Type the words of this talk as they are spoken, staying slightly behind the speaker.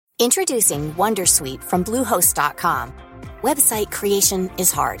Introducing Wondersuite from Bluehost.com. Website creation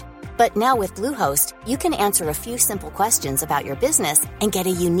is hard, but now with Bluehost, you can answer a few simple questions about your business and get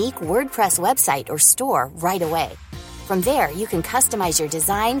a unique WordPress website or store right away. From there, you can customize your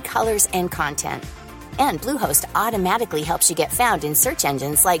design, colors, and content. And Bluehost automatically helps you get found in search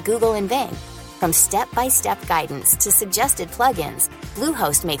engines like Google and Bing. From step-by-step guidance to suggested plugins,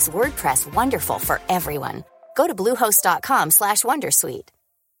 Bluehost makes WordPress wonderful for everyone. Go to bluehost.com/wondersuite.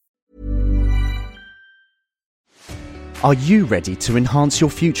 Are you ready to enhance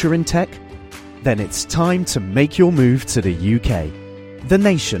your future in tech? Then it's time to make your move to the UK, the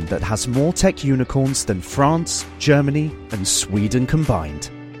nation that has more tech unicorns than France, Germany, and Sweden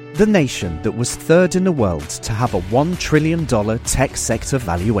combined. The nation that was third in the world to have a $1 trillion tech sector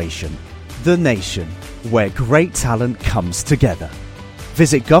valuation. The nation where great talent comes together.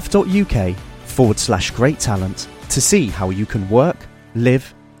 Visit gov.uk/great talent to see how you can work,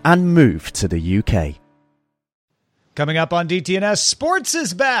 live, and move to the UK. Coming up on DTNS, sports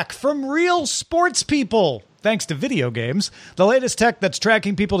is back from real sports people. Thanks to video games, the latest tech that's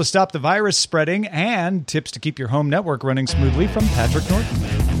tracking people to stop the virus spreading, and tips to keep your home network running smoothly from Patrick Norton.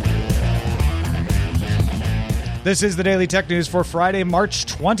 This is the Daily Tech News for Friday, March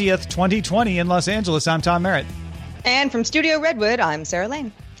 20th, 2020 in Los Angeles. I'm Tom Merritt. And from Studio Redwood, I'm Sarah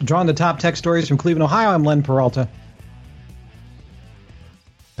Lane. Drawing the top tech stories from Cleveland, Ohio, I'm Len Peralta.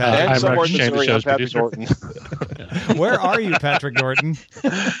 I'm Patrick Norton. Where are you, Patrick Norton?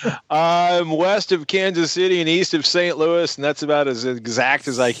 I'm west of Kansas City and east of St. Louis, and that's about as exact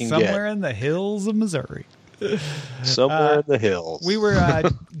as I can get. Somewhere in the hills of Missouri. Somewhere in the hills. We were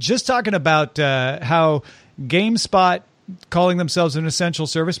just talking about how GameSpot calling themselves an essential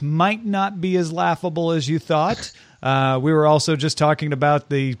service might not be as laughable as you thought. We were also just talking about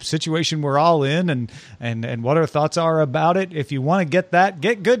the situation we're all in and what our thoughts are about it. If you want to get that,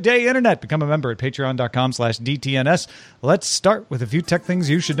 get Good Day Internet. Become a member at patreon.com/DTNS. Let's start with a few tech things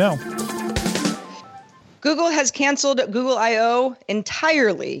you should know. Google has canceled Google I/O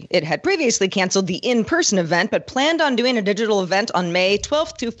entirely. It had previously canceled the in-person event, but planned on doing a digital event on May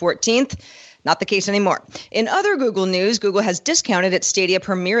 12th to 14th. Not the case anymore. In other Google news, Google has discounted its Stadia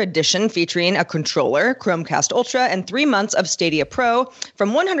Premier Edition featuring a controller, Chromecast Ultra, and 3 months of Stadia Pro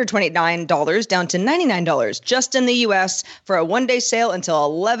from $129 down to $99 just in the U.S. for a one-day sale until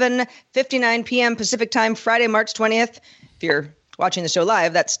 11:59 p.m. Pacific Time, Friday, March 20th. If you're watching the show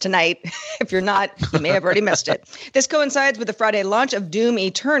live, that's tonight. If you're not, you may have already missed it. This coincides with the Friday launch of Doom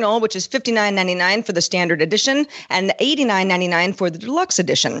Eternal, which is $59.99 for the standard edition and $89.99 for the deluxe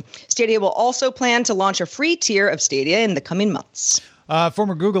edition. Stadia will also plan to launch a free tier of Stadia in the coming months.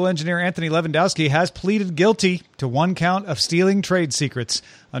 Former Google engineer Anthony Levandowski has pleaded guilty to one count of stealing trade secrets.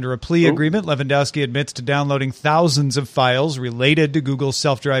 Under a plea agreement, Levandowski admits to downloading thousands of files related to Google's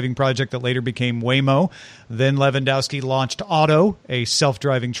self-driving project that later became Waymo. Then Levandowski launched Otto, a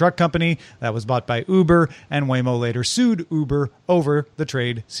self-driving truck company that was bought by Uber, and Waymo later sued Uber over the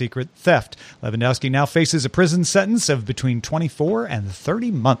trade secret theft. Levandowski now faces a prison sentence of between 24 and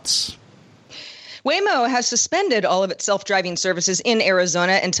 30 months. Waymo has suspended all of its self-driving services in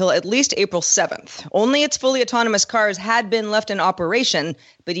Arizona until at least April 7th. Only its fully autonomous cars had been left in operation,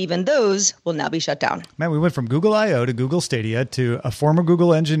 but even those will now be shut down. Man, we went from Google I/O to Google Stadia to a former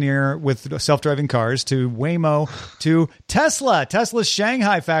Google engineer with self-driving cars to Waymo to Tesla. Tesla's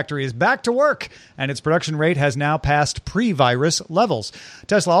Shanghai factory is back to work, and its production rate has now passed pre-virus levels.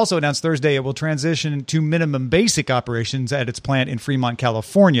 Tesla also announced Thursday it will transition to minimum basic operations at its plant in Fremont,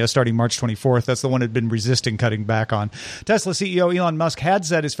 California, starting March 24th. That's the one it had been resisting cutting back on. Tesla CEO Elon Musk had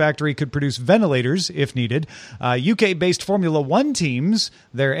said his factory could produce ventilators if needed. UK-based Formula One teams,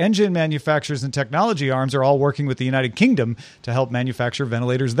 their engine manufacturers and technology arms are all working with the United Kingdom to help manufacture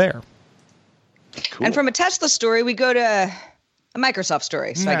ventilators there. Cool. And from a Tesla story, we go to a Microsoft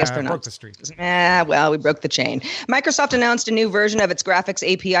story, so I guess they're not. Broke the streak. Well, we broke the chain. Microsoft announced a new version of its graphics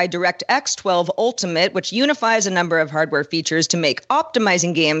API DirectX 12 Ultimate, which unifies a number of hardware features to make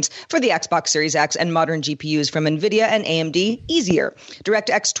optimizing games for the Xbox Series X and modern GPUs from NVIDIA and AMD easier.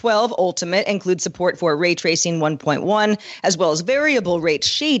 DirectX 12 Ultimate includes support for Ray Tracing 1.1, as well as variable rate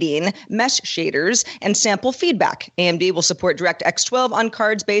shading, mesh shaders, and sample feedback. AMD will support DirectX 12 on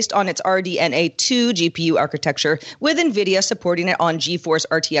cards based on its RDNA 2 GPU architecture, with NVIDIA supporting it on GeForce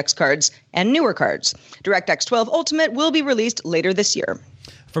RTX cards and newer cards. DirectX 12 Ultimate will be released later this year.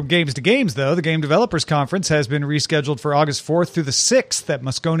 From games to games, though, the Game Developers Conference has been rescheduled for August 4th through the 6th at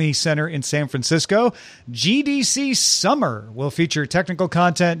Moscone Center in San Francisco. GDC Summer will feature technical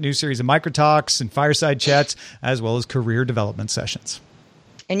content, new series of microtalks and fireside chats, as well as career development sessions.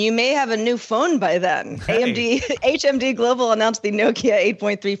 And you may have a new phone by then. Hey. HMD Global announced the Nokia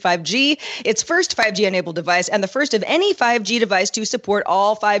 8.3 5G, its first 5G-enabled device, and the first of any 5G device to support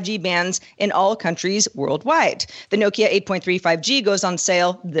all 5G bands in all countries worldwide. The Nokia 8.3 5G goes on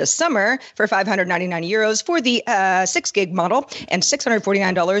sale this summer for €599 for the 6 gig model and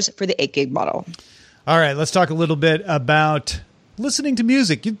 $649 for the 8 gig model. All right, let's talk a little bit about listening to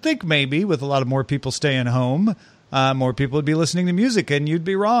music. You'd think maybe with a lot of more people staying home, more people would be listening to music, and you'd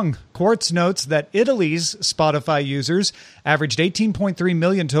be wrong. Quartz notes that Italy's Spotify users averaged 18.3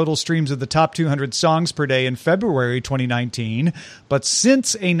 million total streams of the top 200 songs per day in February 2019. But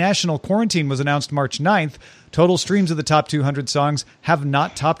since a national quarantine was announced March 9th, total streams of the top 200 songs have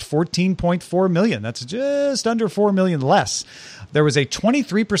not topped 14.4 million. That's just under 4 million less. There was a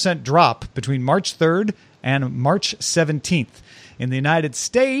 23% drop between March 3rd and March 17th. In the United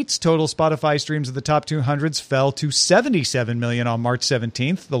States, total Spotify streams of the top 200s fell to 77 million on March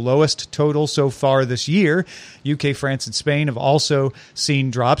 17th, the lowest total so far this year. UK, France, and Spain have also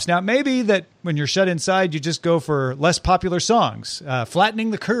seen drops. Now, maybe that when you're shut inside, you just go for less popular songs, flattening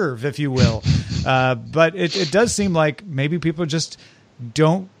the curve, if you will. But it does seem like maybe people just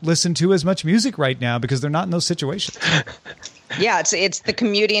don't listen to as much music right now because they're not in those situations. Yeah, it's the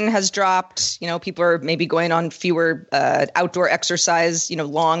commuting has dropped. People are maybe going on fewer outdoor exercise,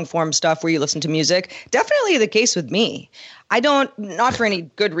 long form stuff where you listen to music. Definitely the case with me. I don't, not for any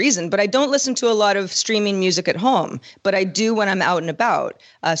good reason, but I don't listen to a lot of streaming music at home, but I do when I'm out and about.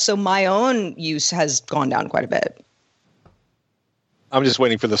 So my own use has gone down quite a bit. I'm just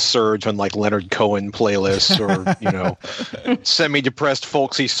waiting for the surge on like Leonard Cohen playlists or, semi-depressed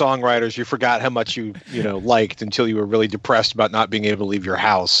folksy songwriters you forgot how much you liked until you were really depressed about not being able to leave your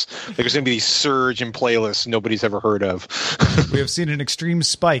house. There's going to be these surge in playlists nobody's ever heard of. We have seen an extreme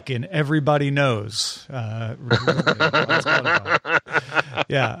spike in Everybody Knows.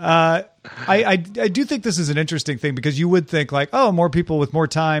 Yeah. I do think this is an interesting thing because you would think like, oh, more people with more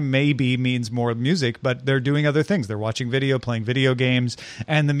time maybe means more music, but they're doing other things. They're watching video, playing video games,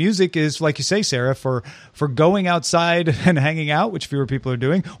 and the music is, like you say, Sarah, for going outside and hanging out, which fewer people are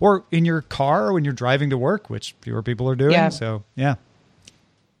doing, or in your car when you're driving to work, which fewer people are doing. Yeah. So, yeah.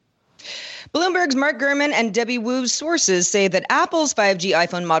 Bloomberg's Mark Gurman and Debbie Wu's sources say that Apple's 5G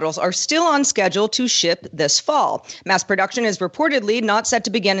iPhone models are still on schedule to ship this fall. Mass production is reportedly not set to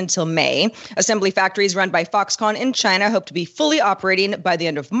begin until May. Assembly factories run by Foxconn in China hope to be fully operating by the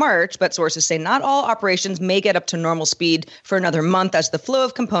end of March, but sources say not all operations may get up to normal speed for another month as the flow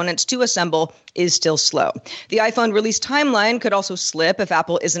of components to assemble is still slow. The iPhone release timeline could also slip if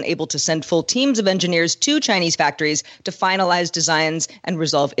Apple isn't able to send full teams of engineers to Chinese factories to finalize designs and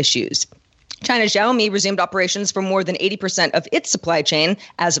resolve issues. China's Xiaomi resumed operations for more than 80% of its supply chain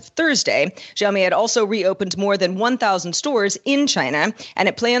as of Thursday. Xiaomi had also reopened more than 1,000 stores in China, and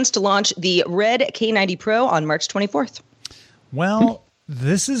it plans to launch the Red K90 Pro on March 24th. Well,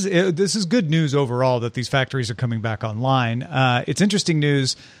 this is good news overall that these factories are coming back online. It's interesting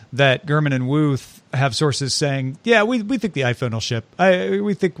news that Gurman and Wu have sources saying, yeah, we think the iPhone will ship.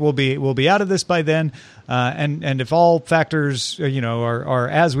 We think we'll be out of this by then. And if all factors are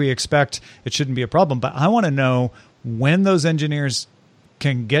as we expect, it shouldn't be a problem. But I want to know when those engineers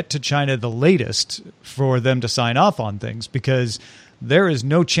can get to China the latest for them to sign off on things, because there is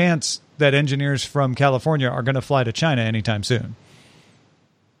no chance that engineers from California are going to fly to China anytime soon.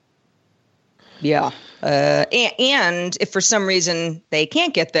 Yeah. And if for some reason they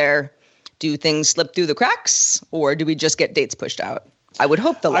can't get there, do things slip through the cracks, or do we just get dates pushed out? I would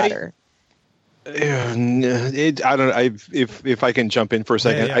hope the latter. I don't know. If I can jump in for a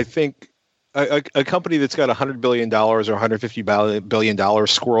second, Yeah. I think a company that's got $100 billion or $150 billion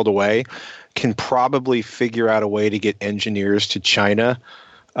squirreled away can probably figure out a way to get engineers to China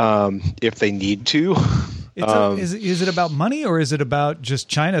if they need to. Is it about money, or is it about just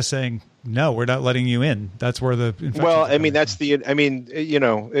China saying, no, we're not letting you in? That's where the infections well, are I mean, coming that's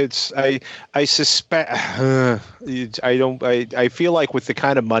from. it's I suspect I feel like with the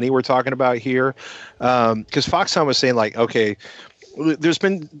kind of money we're talking about here, because Foxconn was saying like, okay, there's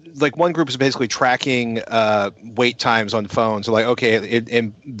been like one group is basically tracking wait times on phones. So like, okay,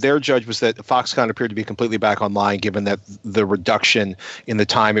 and their judge was that Foxconn appeared to be completely back online, given that the reduction in the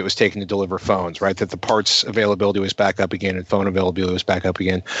time it was taking to deliver phones, right? That the parts availability was back up again and phone availability was back up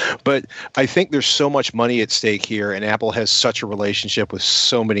again. But I think there's so much money at stake here, and Apple has such a relationship with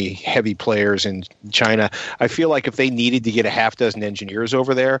so many heavy players in China. I feel like if they needed to get a half dozen engineers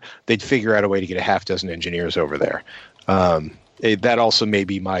over there, they'd figure out a way to get a half dozen engineers over there. That also may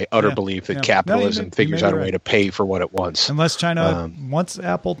be my utter belief that capitalism figures out a way to pay for what it wants. Unless China wants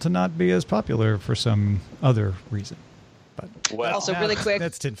Apple to not be as popular for some other reason. But Well, Also, really quick.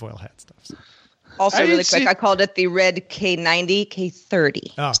 That's tinfoil hat stuff. So. Also, really quick, I called it the Red K90,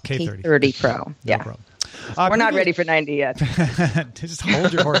 K30. Oh, K30. K30 Pro. No Yeah. problem. We're not ready for 90 yet. Just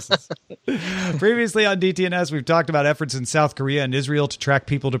hold your horses. Previously on DTNS, we've talked about efforts in South Korea and Israel to track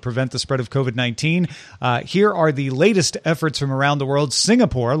people to prevent the spread of COVID-19. Here are the latest efforts from around the world.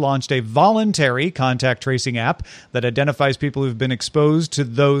 Singapore launched a voluntary contact tracing app that identifies people who've been exposed to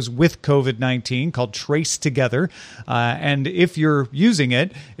those with COVID-19 called Trace Together. And if you're using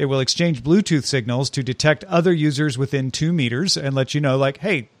it, it will exchange Bluetooth signals to detect other users within 2 meters and let you know, like,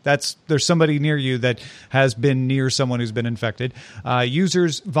 hey, there's somebody near you that has been near someone who's been infected.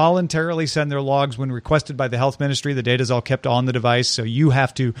 Users voluntarily send their logs when requested by the health ministry. The data is all kept on the device, so you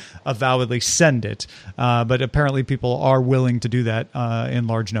have to avowedly send it. But apparently people are willing to do that in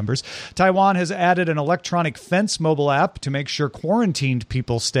large numbers. Taiwan has added an electronic fence mobile app to make sure quarantined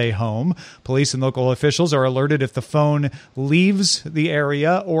people stay home. Police and local officials are alerted if the phone leaves the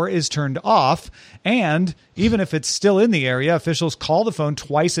area or is turned off. And even if it's still in the area, officials call the phone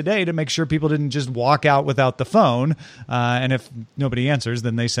twice a day to make sure people didn't just walk out without the phone. And if nobody answers,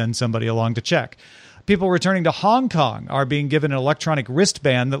 then they send somebody along to check. People returning to Hong Kong are being given an electronic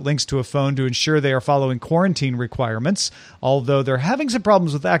wristband that links to a phone to ensure they are following quarantine requirements, although they're having some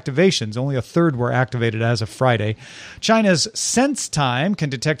problems with activations. Only a third were activated as of Friday. China's SenseTime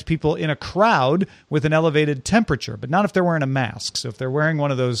can detect people in a crowd with an elevated temperature, but not if they're wearing a mask. So if they're wearing one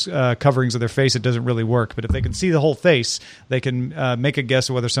of those coverings of their face, it doesn't really work. But if they can see the whole face, they can make a guess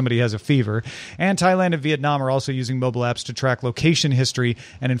of whether somebody has a fever. And Thailand and Vietnam are also using mobile apps to track location history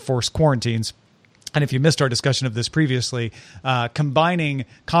and enforce quarantines. And if you missed our discussion of this previously, combining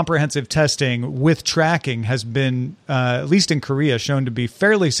comprehensive testing with tracking has been, at least in Korea, shown to be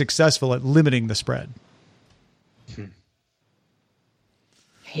fairly successful at limiting the spread.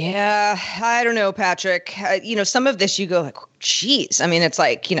 Yeah, I don't know, Patrick. Some of this you go like, geez. I mean, it's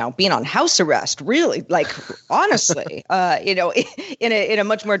like, being on house arrest, really, like, honestly, in a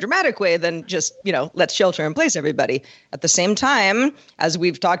much more dramatic way than just, let's shelter in place everybody. At the same time, as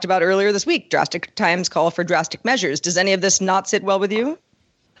we've talked about earlier this week, drastic times call for drastic measures. Does any of this not sit well with you?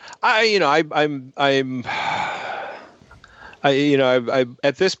 At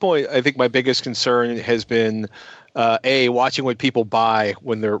this point, I think my biggest concern has been watching what people buy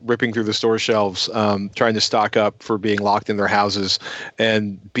when they're ripping through the store shelves, trying to stock up for being locked in their houses,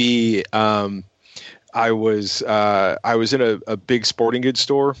 and B, I was in a big sporting goods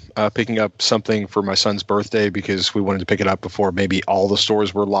store picking up something for my son's birthday because we wanted to pick it up before maybe all the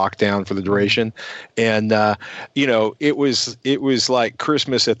stores were locked down for the duration. And, it was like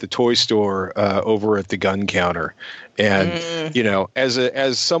Christmas at the toy store over at the gun counter. And,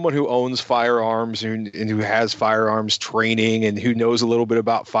 as someone who owns firearms and who has firearms training and who knows a little bit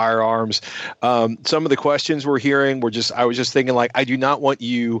about firearms, some of the questions we're hearing I was just thinking, like, I do not want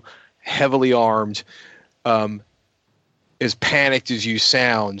you heavily armed, as panicked as you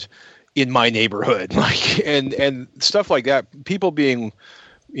sound in my neighborhood, like, and stuff like that. People being,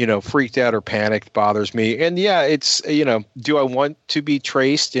 freaked out or panicked bothers me. And yeah, it's, do I want to be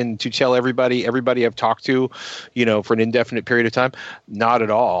traced and to tell everybody I've talked to, for an indefinite period of time? Not at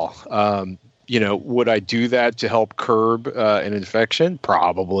all. Would I do that to help curb an infection?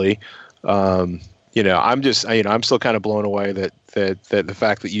 Probably. I'm still kind of blown away that the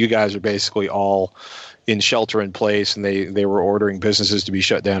fact that you guys are basically all in shelter in place, and they were ordering businesses to be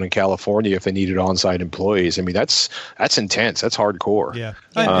shut down in California if they needed on-site employees. I mean, that's intense. That's hardcore. Yeah.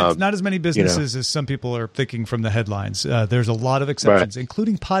 It's not as many businesses as some people are thinking from the headlines. There's a lot of exceptions, right,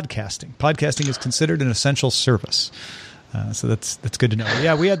 including podcasting. Podcasting is considered an essential service. So that's good to know.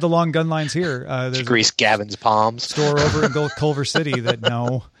 Yeah, we had the long gun lines here. There's grease Gavin's palms. Store over in Culver City that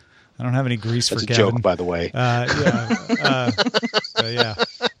no, I don't have any grease That's for a Gavin. joke, by the way. Yeah.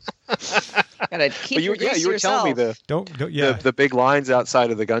 Gotta keep you were telling me the big lines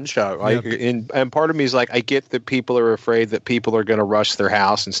outside of the gun shop. Yep. And part of me is like, I get that people are afraid that people are going to rush their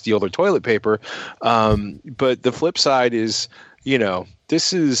house and steal their toilet paper. But the flip side is,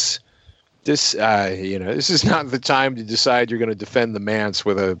 this is not the time to decide you're going to defend the manse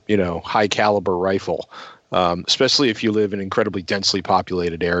with a, high caliber rifle. Especially if you live in incredibly densely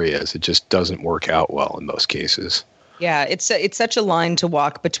populated areas. It just doesn't work out well in most cases. Yeah, it's such a line to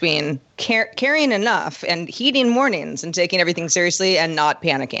walk between caring enough and heeding warnings and taking everything seriously and not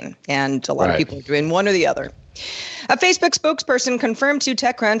panicking. And a lot of people are doing one or the other. A Facebook spokesperson confirmed to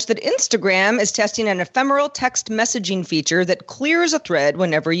TechCrunch that Instagram is testing an ephemeral text messaging feature that clears a thread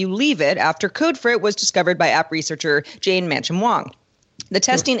whenever you leave it after code for it was discovered by app researcher Jane Mancham Wong. The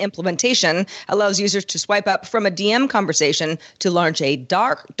testing implementation allows users to swipe up from a DM conversation to launch a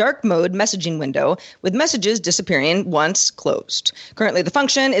dark mode messaging window with messages disappearing once closed. Currently, the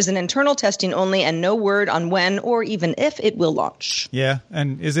function is an internal testing only and no word on when or even if it will launch. Yeah,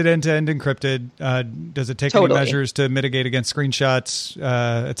 and is it end-to-end encrypted? Does it take any measures to mitigate against screenshots,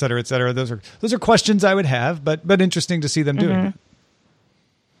 et cetera, et cetera? Those are questions I would have, but interesting to see them doing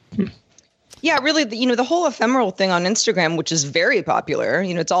it. Yeah, really, the whole ephemeral thing on Instagram, which is very popular,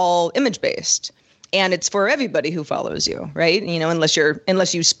 it's all image-based. And it's for everybody who follows you, right?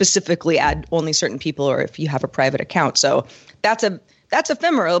 Unless you specifically add only certain people or if you have a private account. So that's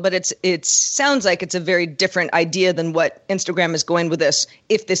ephemeral, but it sounds like it's a very different idea than what Instagram is going with this.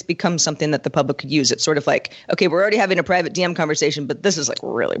 If this becomes something that the public could use, it's sort of like, okay, we're already having a private DM conversation, but this is like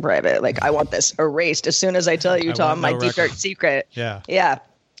really private. Like I want this erased as soon as I tell you, Tom, my deep dark secret. Yeah.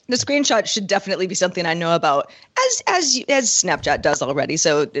 The screenshot should definitely be something I know about, as Snapchat does already.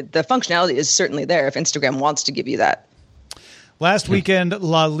 So the functionality is certainly there if Instagram wants to give you that. Last weekend,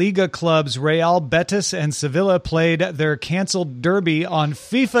 La Liga clubs Real Betis and Sevilla played their canceled derby on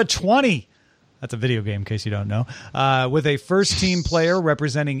FIFA 20. That's a video game, in case you don't know, with a first-team player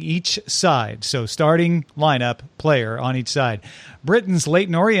representing each side. So starting lineup player on each side. Britain's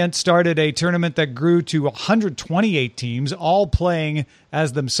Leyton Orient started a tournament that grew to 128 teams, all playing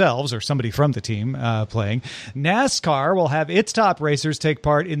as themselves, or somebody from the team playing. NASCAR will have its top racers take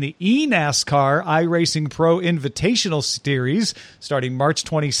part in the eNASCAR iRacing Pro Invitational Series starting March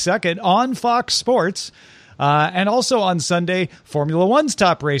 22nd on Fox Sports. And also on Sunday, Formula One's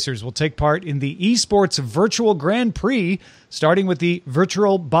top racers will take part in the eSports Virtual Grand Prix, starting with the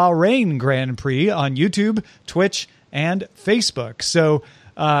Virtual Bahrain Grand Prix on YouTube, Twitch, and Facebook. So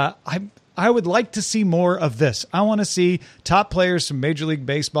I would like to see more of this. I want to see top players from Major League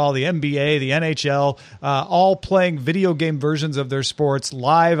Baseball, the NBA, the NHL, all playing video game versions of their sports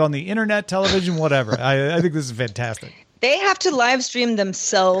live on the internet, television, whatever. I think this is fantastic. They have to live stream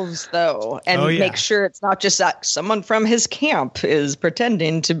themselves, though, and make sure it's not just that someone from his camp is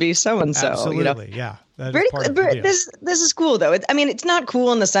pretending to be so-and-so. Absolutely, yeah. This is cool, though. It's not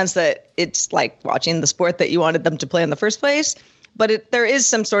cool in the sense that it's like watching the sport that you wanted them to play in the first place, but there is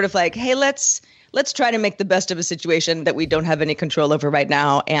some sort of like, hey, let's try to make the best of a situation that we don't have any control over right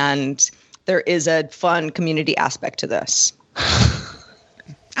now, and there is a fun community aspect to this.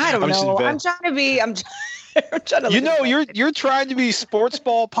 I don't know. I'm trying to be... you're trying to be sports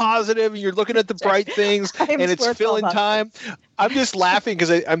ball positive, and you're looking at the bright things, and it's filling time. I'm just laughing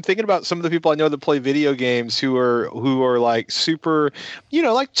because I'm thinking about some of the people I know that play video games who are like super,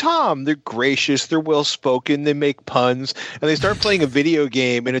 like Tom. They're gracious, they're well spoken, they make puns, and they start playing a video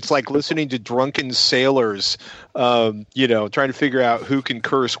game, and it's like listening to drunken sailors, trying to figure out who can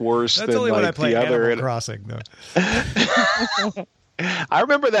curse worse than only when I play the other. Animal Crossing, though. I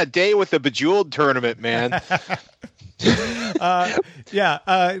remember that day with the Bejeweled tournament, man.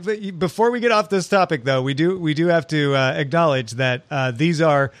 Before we get off this topic, though, we do have to acknowledge that these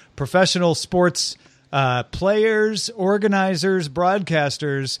are professional sports players, organizers,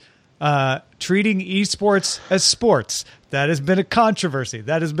 broadcasters treating esports as sports. That has been a controversy.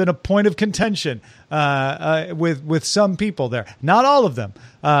 That has been a point of contention with some people there. Not all of them.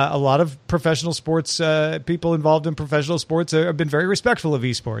 A lot of professional sports people involved in professional sports have been very respectful of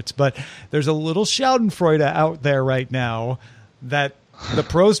esports. But there's a little schadenfreude out there right now that the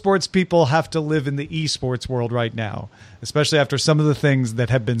pro sports people have to live in the esports world right now, especially after some of the things that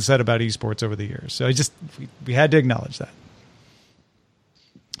have been said about esports over the years. So we had to acknowledge that.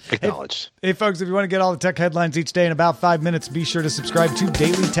 Acknowledged. Hey, folks, if you want to get all the tech headlines each day in about 5 minutes, be sure to subscribe to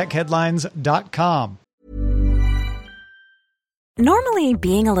dailytechheadlines.com. Normally,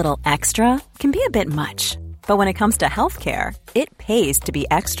 being a little extra can be a bit much. But when it comes to healthcare, it pays to be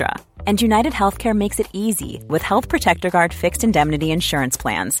extra. And United Healthcare makes it easy with Health Protector Guard fixed indemnity insurance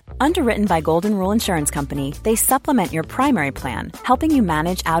plans. Underwritten by Golden Rule Insurance Company, they supplement your primary plan, helping you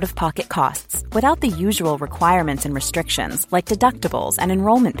manage out-of-pocket costs without the usual requirements and restrictions like deductibles and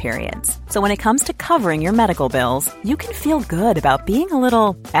enrollment periods. So when it comes to covering your medical bills, you can feel good about being a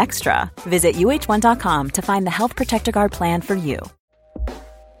little extra. Visit UH1.com to find the Health Protector Guard plan for you.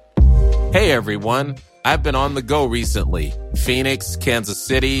 Hey, everyone. I've been on the go recently. Phoenix, Kansas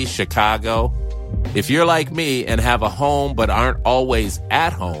City, Chicago. If you're like me and have a home but aren't always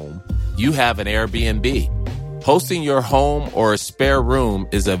at home, you have an Airbnb. Hosting your home or a spare room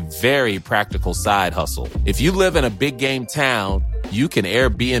is a very practical side hustle. If you live in a big game town, you can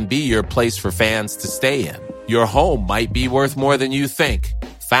Airbnb your place for fans to stay in. Your home might be worth more than you think.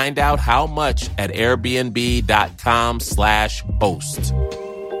 Find out how much at airbnb.com/host.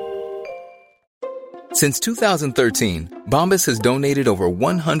 Since 2013, Bombas has donated over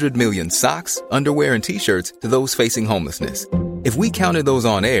 100 million socks, underwear, and T-shirts to those facing homelessness. If we counted those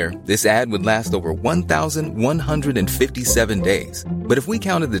on air, this ad would last over 1,157 days. But if we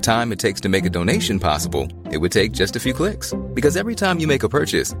counted the time it takes to make a donation possible, it would take just a few clicks. Because every time you make a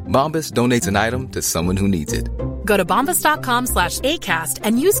purchase, Bombas donates an item to someone who needs it. Go to bombas.com/ACAST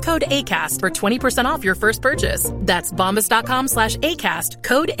and use code ACAST for 20% off your first purchase. That's bombas.com/ACAST,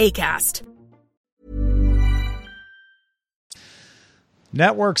 code ACAST.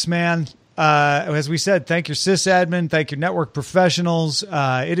 Networks, man. As we said, thank your sysadmin, thank your network professionals.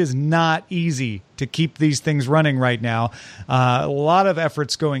 It is not easy to keep these things running right now. A lot of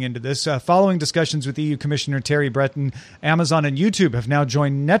efforts going into this. Following discussions with EU Commissioner Terry Breton, Amazon and YouTube have now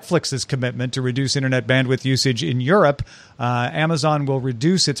joined Netflix's commitment to reduce internet bandwidth usage in Europe. Amazon will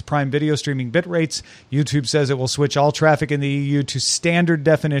reduce its Prime Video streaming bit rates. YouTube says it will switch all traffic in the EU to standard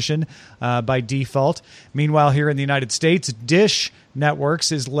definition by default. Meanwhile, here in the United States, Dish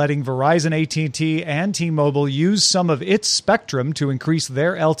Networks is letting Verizon, AT&T, and T-Mobile use some of its spectrum to increase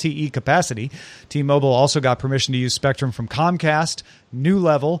their LTE capacity. T-Mobile also got permission to use spectrum from Comcast, New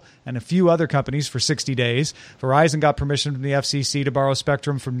Level, and a few other companies for 60 days. Verizon got permission from the FCC to borrow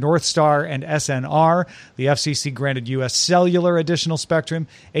spectrum from Northstar and SNR. The FCC granted U.S. Cellular additional spectrum.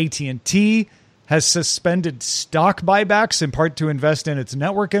 AT&T has suspended stock buybacks in part to invest in its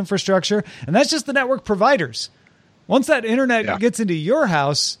network infrastructure. And that's just the network providers. Once that internet gets into your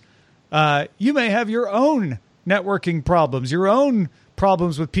house, you may have your own networking problems, your own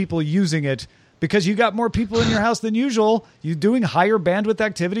problems with people using it because you got more people in your house than usual. You doing higher bandwidth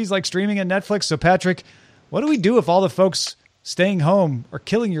activities like streaming and Netflix. So, Patrick, what do we do if all the folks staying home are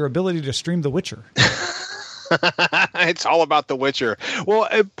killing your ability to stream The Witcher? It's all about The Witcher. Well,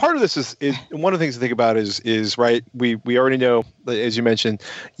 part of this is one of the things to think about is right. We already know, as you mentioned,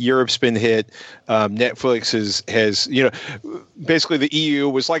 Europe's been hit. Netflix has basically the EU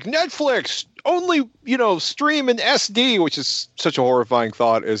was like, Netflix only stream in SD, which is such a horrifying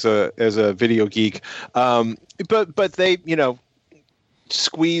thought as a video geek. But they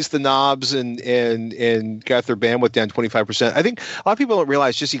squeezed the knobs and got their bandwidth down 25%. I think a lot of people don't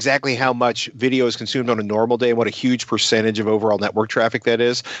realize just exactly how much video is consumed on a normal day and what a huge percentage of overall network traffic that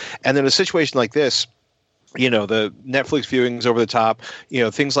is. And then a situation like this, the Netflix viewings over the top,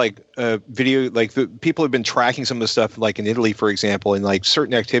 things like video, like the people have been tracking some of the stuff like in Italy, for example, and like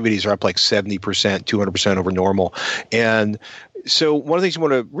certain activities are up like 70%, 200% over normal. And so one of the things you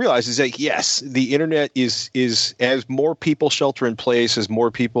want to realize is that, yes, the internet is as more people shelter in place, as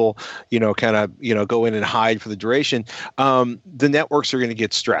more people, go in and hide for the duration, the networks are going to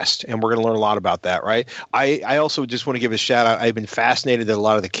get stressed. And we're going to learn a lot about that, right? I also just want to give a shout out. I've been fascinated that a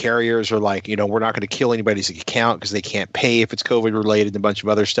lot of the carriers are like, we're not going to kill anybody's account because they can't pay if it's COVID related and a bunch of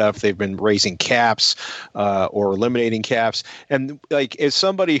other stuff. They've been raising caps or eliminating caps. And like, as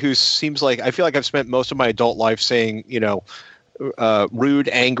somebody who seems like, I feel like I've spent most of my adult life saying, rude,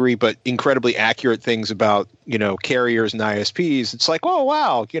 angry, but incredibly accurate things about, carriers and ISPs. It's like, oh,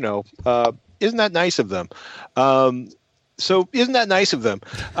 wow, isn't that nice of them? But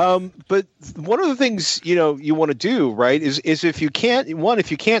one of the things, you want to do, right, is if you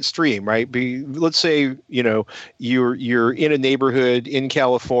can't stream, right, let's say, you're in a neighborhood in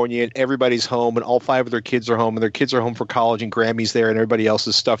California and everybody's home and all 5 of their kids are home and their kids are home for college and Grammy's there and everybody else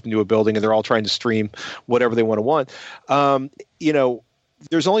is stuffed into a building and they're all trying to stream whatever they want.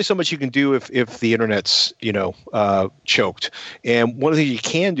 There's only so much you can do if the internet's, choked. And one of the things you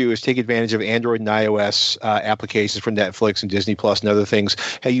can do is take advantage of Android and iOS applications for Netflix and Disney Plus and other things.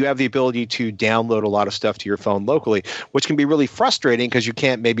 Hey, you have the ability to download a lot of stuff to your phone locally, which can be really frustrating because you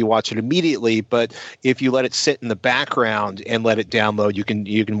can't maybe watch it immediately. But if you let it sit in the background and let it download, you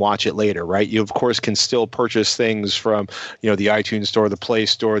can watch it later, right? You, of course, can still purchase things from, the iTunes Store, the Play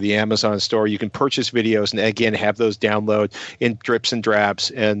Store, the Amazon Store. You can purchase videos and, again, have those download in drips and drabs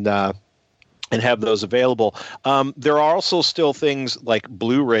and have those available. There are also still things like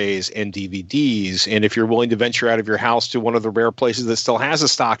Blu-rays and DVDs. And if you're willing to venture out of your house to one of the rare places that still has a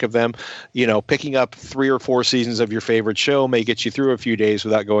stock of them, picking up 3 or 4 seasons of your favorite show may get you through a few days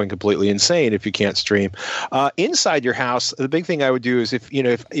without going completely insane if you can't stream. Inside your house, the big thing I would do is if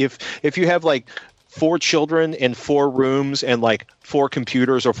you have like 4 children and 4 rooms and like 4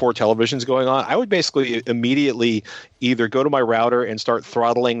 computers or 4 televisions going on, I would basically immediately either go to my router and start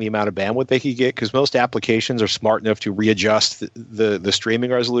throttling the amount of bandwidth they could get, because most applications are smart enough to readjust the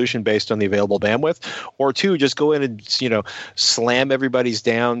streaming resolution based on the available bandwidth, or 2, just go in and, slam everybody's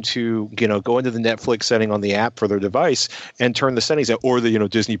down to, go into the Netflix setting on the app for their device and turn the settings out, or the,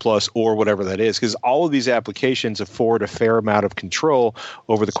 Disney Plus or whatever that is, because all of these applications afford a fair amount of control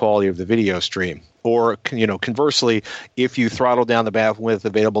over the quality of the video stream. Or, conversely, if you throttle down the bandwidth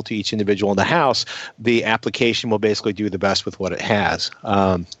available to each individual in the house, the application will basically do the best with what it has.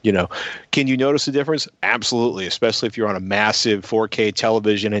 Can you notice a difference? Absolutely, especially if you're on a massive 4K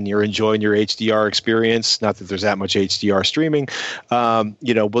television and you're enjoying your HDR experience. Not that there's that much HDR streaming.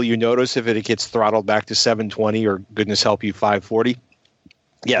 Will you notice if it gets throttled back to 720 or, goodness help you, 540?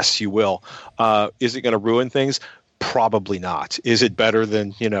 Yes, you will. Is it going to ruin things? Probably not. Is it better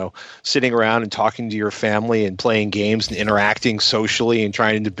than, sitting around and talking to your family and playing games and interacting socially and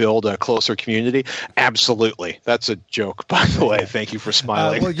trying to build a closer community? Absolutely. That's a joke, by the way. Thank you for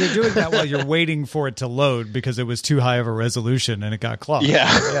smiling. Well, you're doing that while you're waiting for it to load because it was too high of a resolution and it got clogged.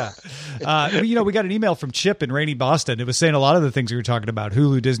 Yeah. We got an email from Chip in rainy Boston. It was saying a lot of the things we were talking about,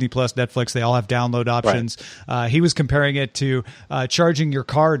 Hulu, Disney Plus, Netflix, they all have download options. Right. He was comparing it to charging your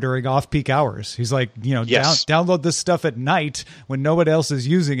car during off-peak hours. He's like, download this stuff at night when no one else is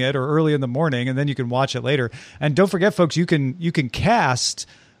using it, or early in the morning, and then you can watch it later. And don't forget, folks, you can cast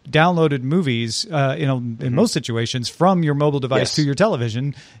downloaded movies in most situations from your mobile device to your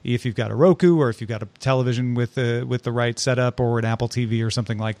television, if you've got a Roku or if you've got a television with the right setup, or an Apple TV or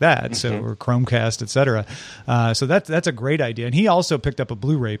something like that, so, or Chromecast, etc. So that's a great idea. And he also picked up a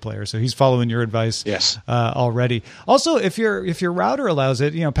Blu-ray player, so he's following your advice already. Also, if your router allows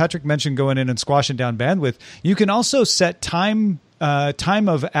it, Patrick mentioned going in and squashing down bandwidth. You can also set time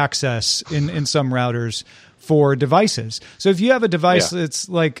of access in some routers for devices. So if you have a device that's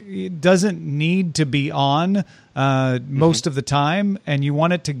like, it doesn't need to be on most of the time, and you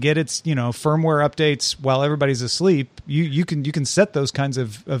want it to get its firmware updates while everybody's asleep, you can set those kinds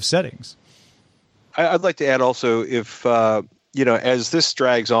of settings. I'd like to add also, if as this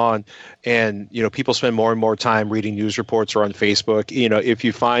drags on and, people spend more and more time reading news reports or on Facebook, if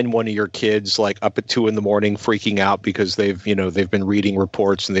you find one of your kids like up at 2 a.m. freaking out because they've been reading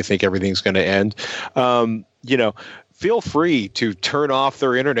reports and they think everything's going to end, feel free to turn off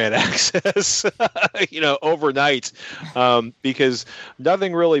their internet access, overnight, because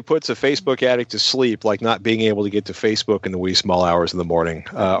nothing really puts a Facebook addict to sleep like not being able to get to Facebook in the wee small hours of the morning.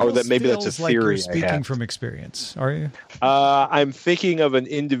 Or that maybe that's a theory. Like you're speaking from experience, are you? I'm thinking of an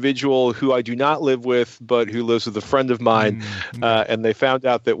individual who I do not live with, but who lives with a friend of mine, and they found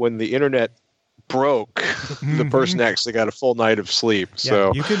out that when the internet broke, the person actually got a full night of sleep. Yeah,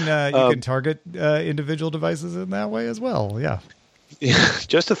 so you can target individual devices in that way as well. Yeah.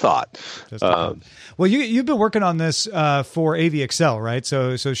 Just a thought. Well, you've been working on this for AVXL, right?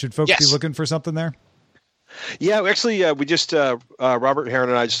 So should folks be looking for something there? Yeah, actually, we just Robert Heron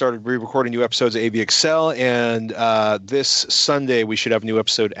and I just started re-recording new episodes of AVXL, and this Sunday we should have a new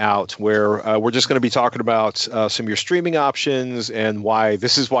episode out where we're just going to be talking about some of your streaming options and why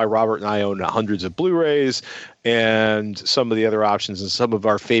Robert and I own hundreds of Blu-rays and some of the other options and some of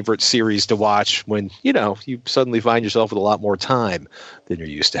our favorite series to watch when you suddenly find yourself with a lot more time than you're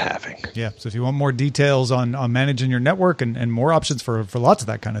used to having. Yeah, so if you want more details on managing your network and more options for lots of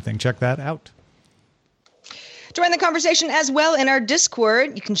that kind of thing, check that out. Join the conversation as well in our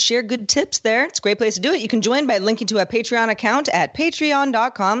Discord. You can share good tips there. It's a great place to do it. You can join by linking to a Patreon account at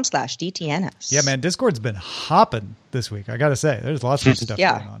patreon.com/DTNS. Yeah, man, Discord's been hopping this week. I got to say, there's lots of stuff going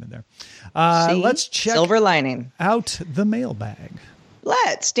on in there. Let's check silver lining out the mailbag.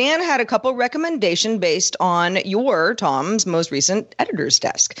 Dan had a couple recommendations based on Tom's most recent editor's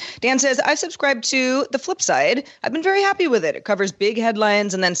desk. Dan says, I subscribe to The Flip Side. I've been very happy with it. It covers big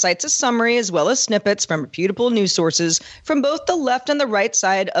headlines and then cites a summary as well as snippets from reputable news sources from both the left and the right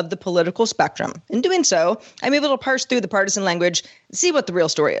side of the political spectrum. In doing so, I'm able to parse through the partisan language and see what the real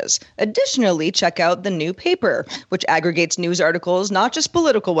story is. Additionally, check out The New Paper, which aggregates news articles, not just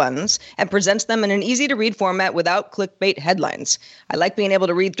political ones, and presents them in an easy-to-read format without clickbait headlines. I like being able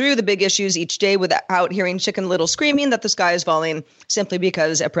to read through the big issues each day without hearing Chicken Little screaming that the sky is falling simply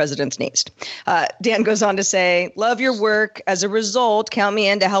because a president sneezed. Dan goes on to say, love your work. As a result, count me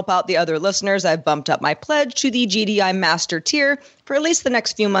in to help out the other listeners. I've bumped up my pledge to the GDI Master tier for at least the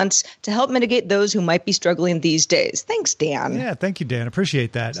next few months to help mitigate those who might be struggling these days. Thanks, Dan. Yeah, thank you, Dan.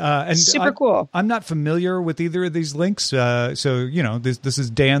 Appreciate that. And super cool. I'm not familiar with either of these links, so this is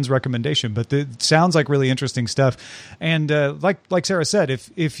Dan's recommendation, but it sounds like really interesting stuff. And like Sarah said,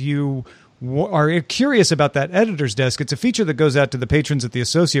 if you are curious about that editor's desk, it's a feature that goes out to the patrons at the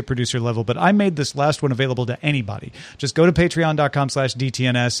associate producer level, but I made this last one available to anybody. Just go to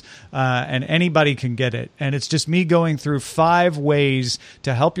patreon.com/DTNS and anybody can get it. And it's just me going through 5 ways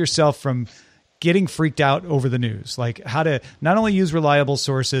to help yourself from getting freaked out over the news, like how to not only use reliable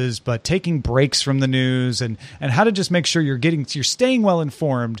sources, but taking breaks from the news and how to just make sure you're staying well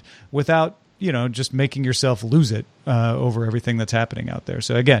informed without, just making yourself lose it over everything that's happening out there.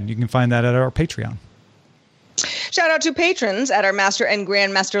 So again, you can find that at our Patreon. Shout out to patrons at our Master and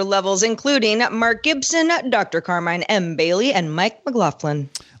Grandmaster levels, including Mark Gibson, Dr. Carmine M. Bailey, and Mike McLaughlin.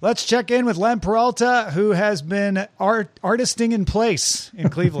 Let's check in with Len Peralta, who has been artisting in place in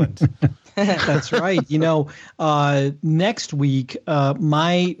Cleveland. That's right. Next week,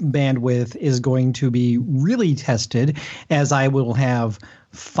 my bandwidth is going to be really tested, as I will have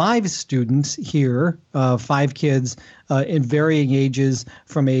 5 students here, 5 kids in varying ages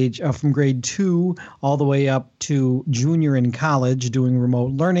from grade 2 all the way up to junior in college doing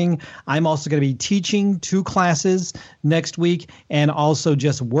remote learning. I'm also going to be teaching 2 classes next week and also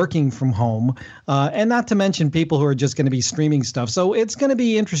just working from home, and not to mention people who are just going to be streaming stuff. So it's going to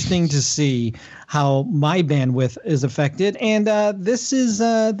be interesting to see how my bandwidth is affected, and this is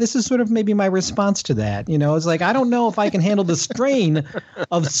sort of maybe my response to that. It's like, I don't know if I can handle the strain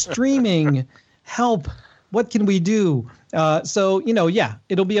of streaming. Help. What can we do? So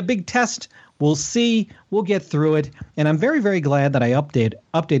it'll be a big test. We'll see. We'll get through it. And I'm very, very glad that I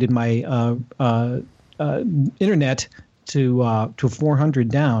updated my internet to 400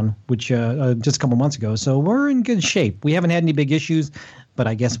 down, which just a couple months ago. So we're in good shape. We haven't had any big issues, but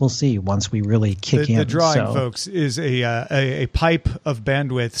I guess we'll see once we really kick in. The drawing, folks, is a pipe of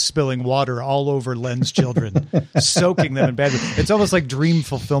bandwidth spilling water all over Len's children, soaking them in bandwidth. It's almost like dream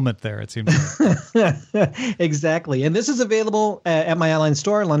fulfillment there, it seems like. Exactly. And this is available at my online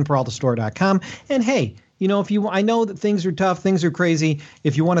store, lenperaltastore.com. And hey, I know that things are tough, things are crazy.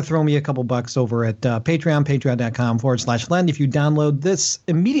 If you want to throw me a couple bucks over at patreon.com/Len, if you download this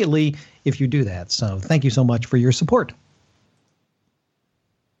immediately, if you do that. So thank you so much for your support.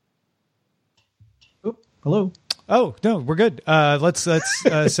 Hello. Oh, no, we're good. Let's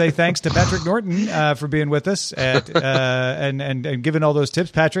say thanks to Patrick Norton for being with us and giving all those tips.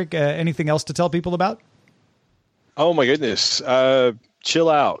 Patrick, anything else to tell people about? Oh, my goodness. Chill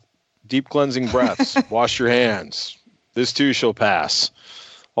out. Deep cleansing breaths. Wash your hands. This too shall pass.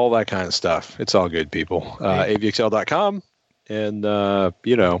 All that kind of stuff. It's all good, people. avxl.com. And,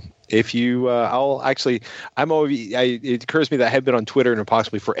 if you, it occurs to me that I have been on Twitter and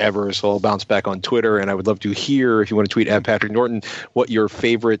possibly forever, so I'll bounce back on Twitter, and I would love to hear, if you want to tweet at Patrick Norton, what your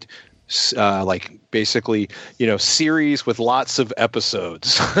favorite, series with lots of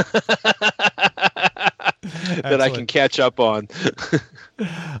episodes that I can catch up on.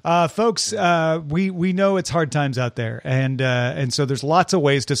 Folks, we know it's hard times out there, and so there's lots of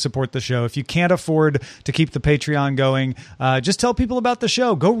ways to support the show. If you can't afford to keep the Patreon going, just tell people about the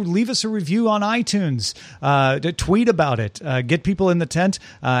show. Go leave us a review on iTunes. Tweet about it. Get people in the tent.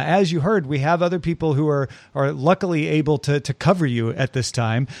 As you heard, we have other people who are luckily able to cover you at this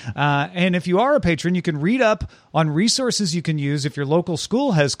time. And if you are a patron, you can read up on resources you can use if your local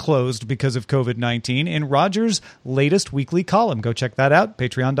school has closed because of COVID-19 in Roger's latest weekly column. Go check that out.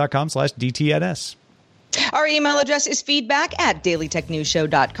 Patreon.com/DTNS. Our email address is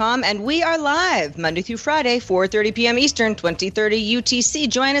feedback@dailytechnewsshow.com, and we are live Monday through Friday, 4:30 p.m. Eastern, 2030 UTC.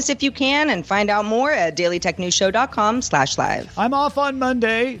 Join us if you can, and find out more at dailytechnewsshow.com/live. I'm off on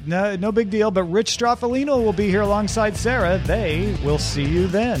Monday. No big deal, but Rich Stroffolino will be here alongside Sarah. They will see you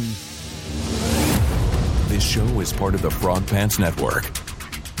then. This show is part of the Frog Pants Network.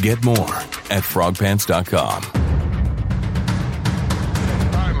 Get more at frogpants.com.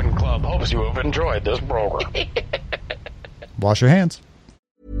 Diamond Club hopes you have enjoyed this program. Wash your hands.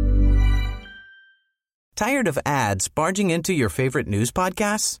 Tired of ads barging into your favorite news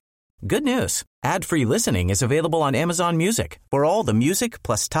podcasts? Good news. Ad-free listening is available on Amazon Music for all the music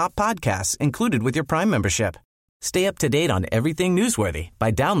plus top podcasts included with your Prime membership. Stay up to date on everything newsworthy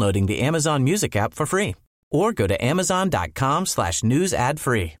by downloading the Amazon Music app for free. Or go to amazon.com/news ad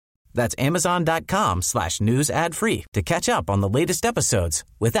free. That's amazon.com/news ad free to catch up on the latest episodes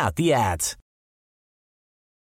without the ads.